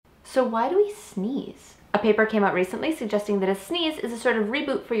So why do we sneeze? A paper came out recently suggesting that a sneeze is a sort of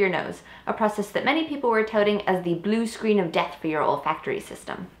reboot for your nose, a process that many people were touting as the blue screen of death for your olfactory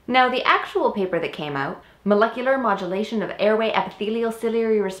system. Now, the actual paper that came out, Molecular Modulation of Airway Epithelial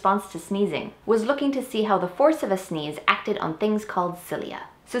Ciliary Response to Sneezing, was looking to see how the force of a sneeze acted on things called cilia.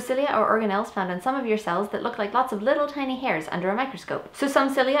 So cilia are organelles found on some of your cells that look like lots of little tiny hairs under a microscope. So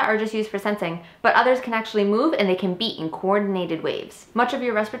some cilia are just used for sensing, but others can actually move and they can beat in coordinated waves. Much of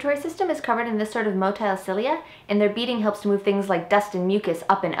your respiratory system is covered in this sort of motile cilia, and their beating helps to move things like dust and mucus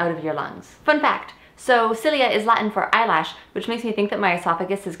up and out of your lungs. Fun fact, so cilia is Latin for eyelash, which makes me think that my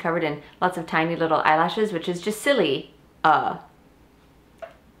esophagus is covered in lots of tiny little eyelashes, which is just silly. Pun.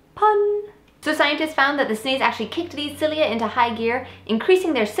 So scientists found that the sneeze actually kicked these cilia into high gear,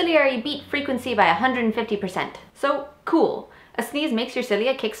 increasing their ciliary beat frequency by 150%. So cool. A sneeze makes your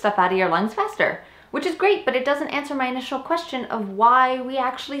cilia kick stuff out of your lungs faster, which is great, but it doesn't answer my initial question of why we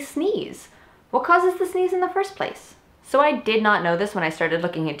actually sneeze. What causes the sneeze in the first place? So I did not know this when I started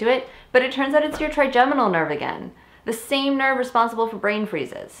looking into it, but it turns out it's your trigeminal nerve again, the same nerve responsible for brain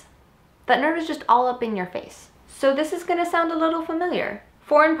freezes. That nerve is just all up in your face. So this is going to sound a little familiar.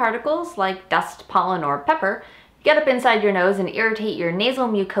 Foreign particles, like dust, pollen, or pepper, get up inside your nose and irritate your nasal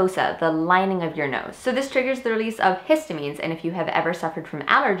mucosa, the lining of your nose. So this triggers the release of histamines, and if you have ever suffered from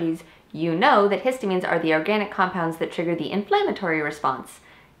allergies, you know that histamines are the organic compounds that trigger the inflammatory response: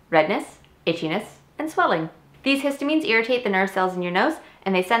 redness, itchiness, and swelling. These histamines irritate the nerve cells in your nose,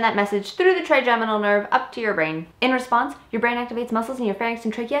 and they send that message through the trigeminal nerve up to your brain. In response, your brain activates muscles in your pharynx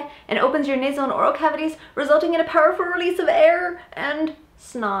and trachea and opens your nasal and oral cavities, resulting in a powerful release of air and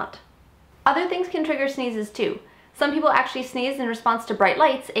snot. Other things can trigger sneezes too. Some people actually sneeze in response to bright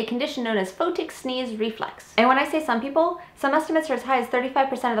lights, a condition known as photic sneeze reflex. And when I say some people, some estimates are as high as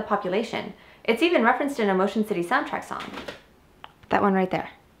 35% of the population. It's even referenced in a Motion City soundtrack song. That one right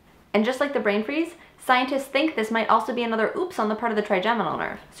there. And just like the brain freeze, scientists think this might also be another oops on the part of the trigeminal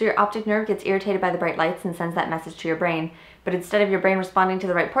nerve. So your optic nerve gets irritated by the bright lights and sends that message to your brain, but instead of your brain responding to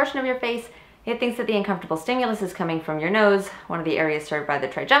the right portion of your face, it thinks that the uncomfortable stimulus is coming from your nose, one of the areas served by the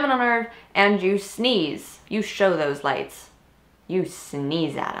trigeminal nerve, and you sneeze. You show those lights. You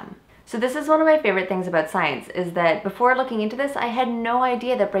sneeze at them. So this is one of my favorite things about science, is that before looking into this, I had no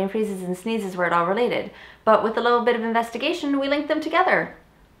idea that brain freezes and sneezes were at all related. But with a little bit of investigation, we linked them together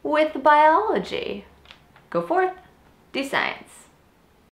with biology. Go forth, do science.